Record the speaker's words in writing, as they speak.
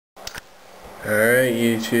Alright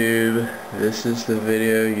YouTube, this is the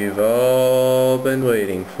video you've all been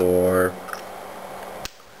waiting for.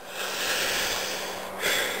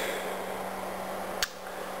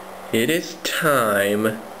 It is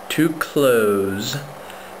time to close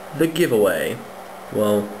the giveaway.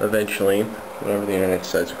 Well, eventually, whenever the internet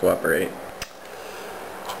decides to cooperate.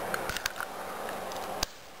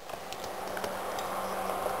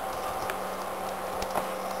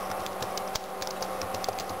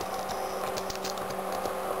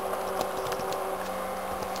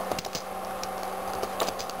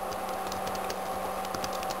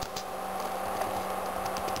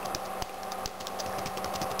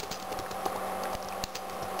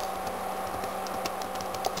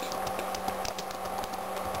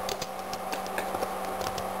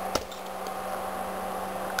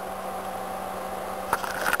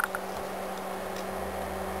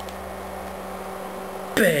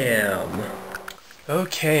 Bam!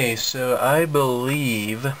 Okay, so I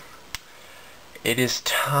believe it is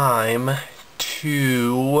time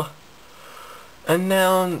to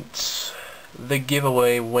announce the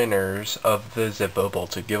giveaway winners of the Zippo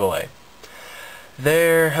Bolted giveaway.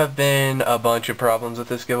 There have been a bunch of problems with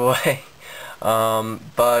this giveaway,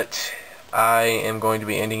 but I am going to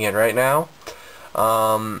be ending it right now.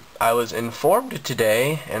 I was informed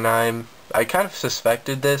today, and I kind of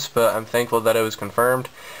suspected this, but I'm thankful that it was confirmed,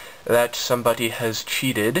 that somebody has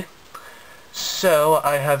cheated. So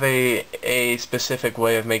I have a specific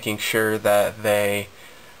way of making sure that they,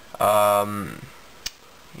 only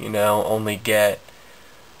get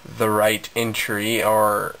the right entry,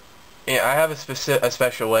 or I have a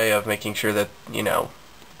special way of making sure that,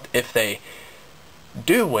 if they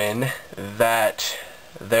do win, that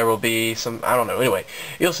there will be some, I don't know, anyway,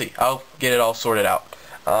 you'll see. I'll get it all sorted out.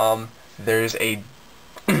 There's a,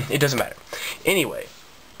 it doesn't matter. Anyway,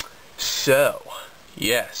 so,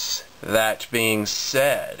 yes, that being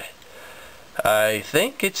said, I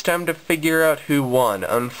think it's time to figure out who won.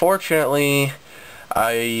 Unfortunately,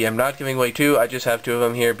 I am not giving away two. I just have two of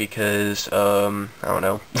them here because, I don't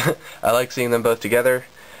know. I like seeing them both together,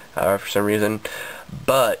 for some reason.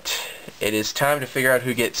 But it is time to figure out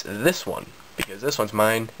who gets this one, because this one's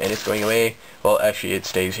mine, and it's going away. Well, actually, it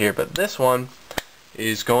stays here, but this one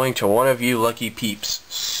is going to one of you lucky peeps.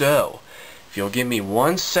 So, if you'll give me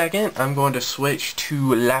 1 second, I'm going to switch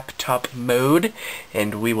to laptop mode,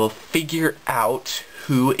 and we will figure out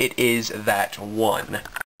who it is that won.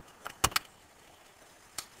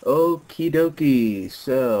 Okie dokie,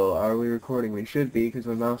 so are we recording? We should be, because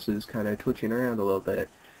my mouse is kind of twitching around a little bit.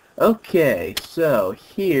 Okay, so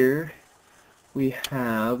here we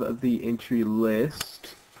have the entry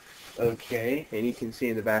list. Okay, and you can see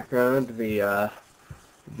in the background the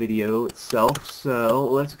video itself. So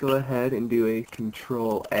let's go ahead and do a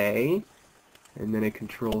Control A and then a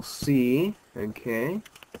Control C. Okay,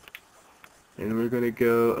 and we're going to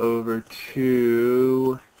go over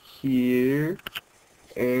to here,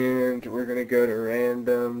 and we're going to go to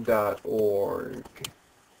random.org.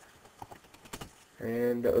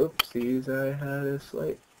 And oopsies, I had a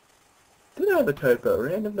slight, did I have a typo?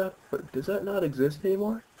 Random.org, does that not exist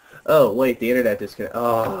anymore? Oh wait, the internet disconnect.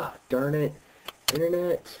 Oh, darn it.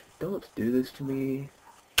 Internet, don't do this to me.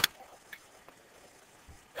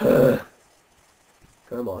 Come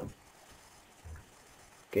on.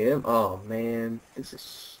 Get him. Oh man, this is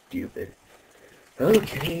stupid.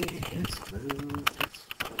 Okay, let's move.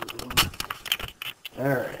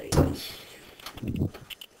 Alright.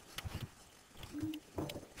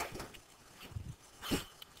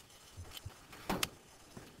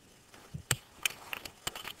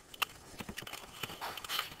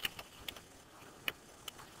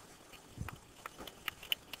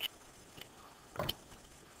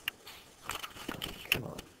 Come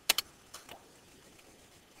on.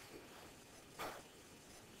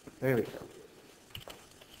 There we go.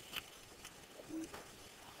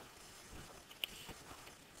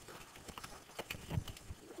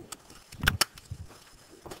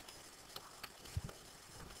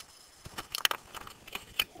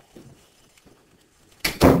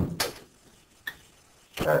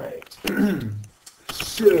 Alright.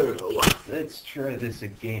 So, let's try this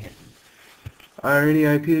again. Are any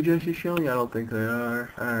IP addresses showing? I don't think they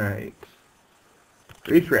are. Alright.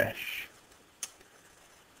 Refresh.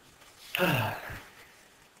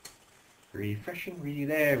 Refreshing,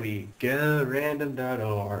 there we go.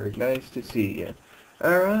 Random.org. Nice to see you.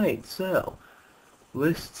 Alright, so,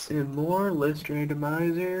 lists and more, list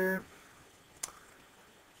randomizer.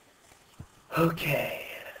 Okay.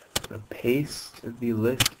 I'm going to paste the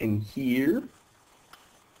list in here.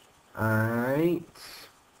 Alright.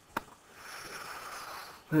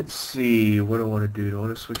 Let's see, what do I want to do? Do I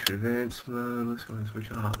want to switch to advanced mode? Let's go and switch.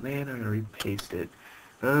 Oh man, I'm going to repaste it.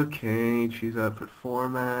 Okay, choose output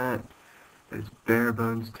format. It's bare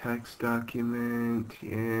bones text document.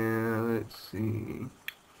 Yeah, let's see.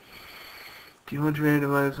 Do you want to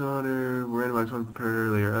randomize one or randomize one per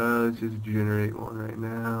earlier? Let's just generate one right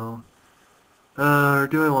now. Or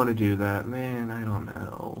do I want to do that? Man, I don't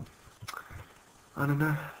know. I don't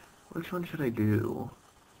know. Which one should I do?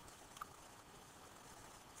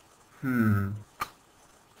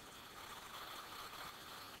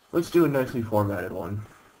 Let's do a nicely formatted one.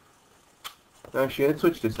 Actually, let's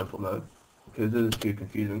switch to simple mode, because this is too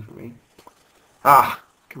confusing for me. Ah!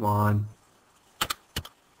 Come on.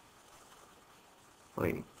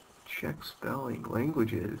 Wait. Check spelling.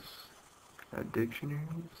 Languages. Dictionaries?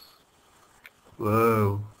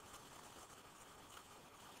 Whoa.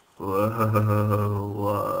 Whoa.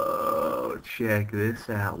 Whoa. Check this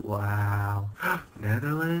out. Wow.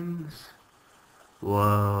 Netherlands?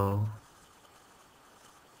 Whoa.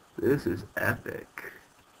 This is epic.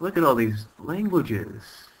 Look at all these languages.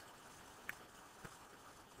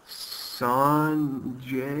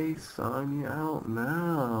 Sonya, I don't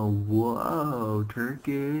know. Whoa,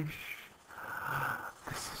 Turkish.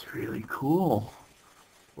 This is really cool.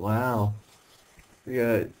 Wow. We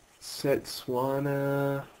got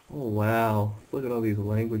Setswana. Oh wow. Look at all these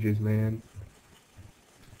languages, man.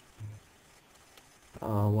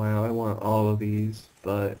 Oh wow, I want all of these,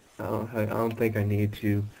 but I don't think I need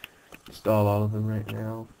to install all of them right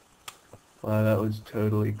now. Wow, that was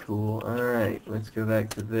totally cool. Alright, let's go back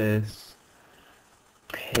to this.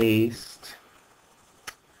 Paste.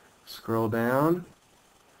 Scroll down.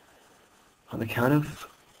 On the count of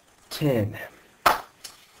 10, I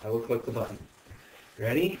will click the button.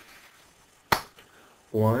 Ready?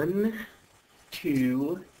 1,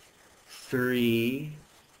 2, 3,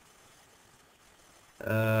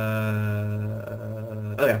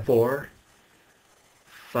 okay, 4,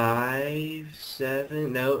 5,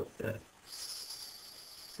 7, no,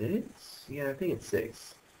 6? Yeah, I think it's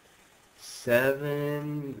 6.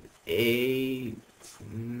 7, 8,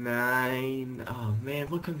 9, oh man,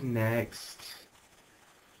 what comes next?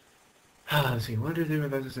 Let's see, 1, 2, 3, 4,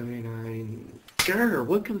 5, 6, 7, 8, 9, grr,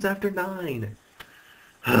 what comes after 9?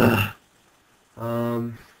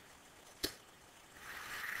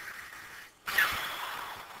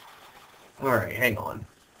 Alright, hang on.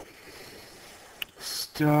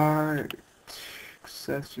 Start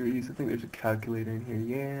accessories. I think there's a calculator in here.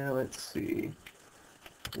 Yeah, let's see.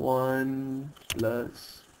 1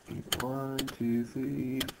 plus 1, 2,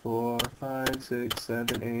 3, 4, 5, 6,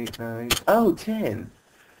 7, 8, 9. Oh, 10.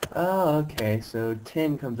 Oh, okay. So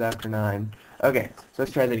 10 comes after 9. Okay, so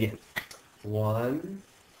let's try that again. 1,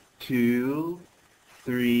 2,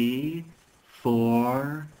 3,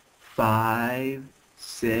 4, 5,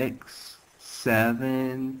 6,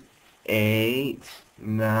 7, 8,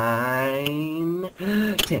 9,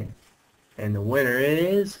 10. And the winner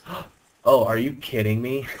is... Oh, are you kidding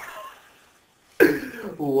me?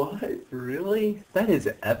 What? Really? That is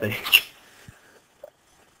epic.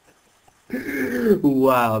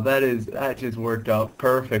 Wow, that just worked out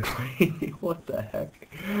perfectly. What the heck?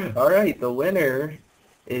 Alright, the winner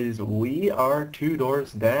is We Are Two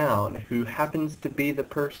Doors Down, who happens to be the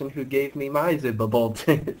person who gave me my Zippo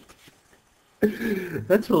bolted.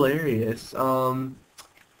 That's hilarious.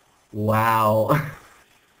 Wow.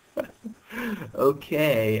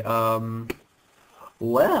 Okay,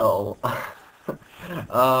 well,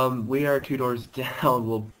 We Are Two Doors Down.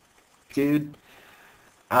 Well, dude,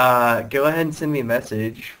 go ahead and send me a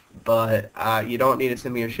message, but you don't need to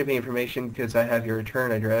send me your shipping information because I have your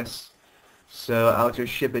return address. So I'll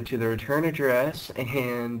just ship it to the return address,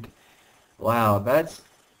 and wow, that's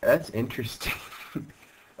interesting.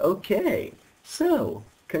 Okay, so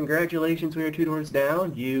congratulations, We Are Two Doors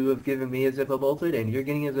Down. You have given me a Zippo bolted, and you're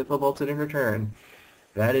getting a Zippo bolted in return.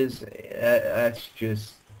 That is that's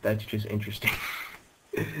just interesting.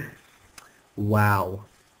 Wow.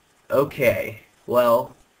 Okay.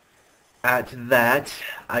 Well, at that,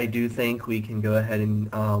 I do think we can go ahead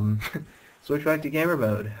and switch back to gamer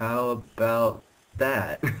mode. How about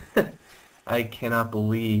that? I cannot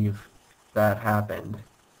believe that happened.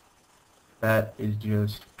 That is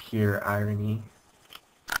just pure irony.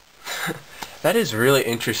 That is really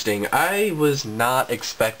interesting. I was not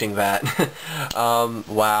expecting that.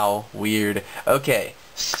 Wow, weird. Okay,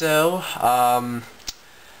 so,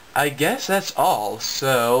 I guess that's all.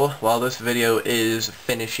 So, while this video is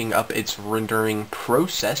finishing up its rendering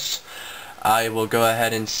process, I will go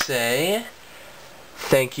ahead and say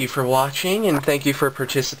thank you for watching, and thank you for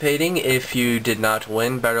participating. If you did not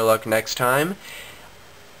win, better luck next time.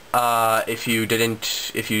 If you did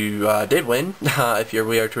win, if your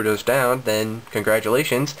We Are Tudos down, then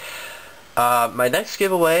congratulations. My next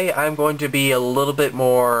giveaway, I'm going to be a little bit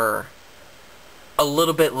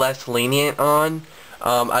less lenient on.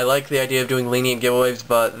 I like the idea of doing lenient giveaways,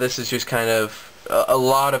 but this is just kind of, a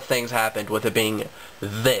lot of things happened with it being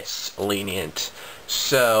this lenient.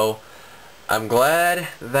 So, I'm glad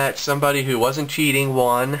that somebody who wasn't cheating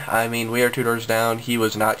won. I mean, We Are Two Doors Down, he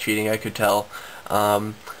was not cheating, I could tell.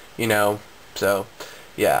 You know, so,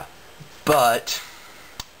 yeah. But,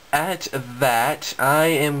 at that, I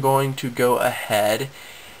am going to go ahead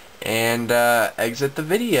and exit the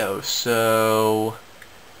video. So,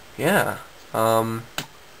 yeah.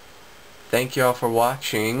 Thank you all for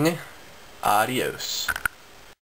watching. Adios.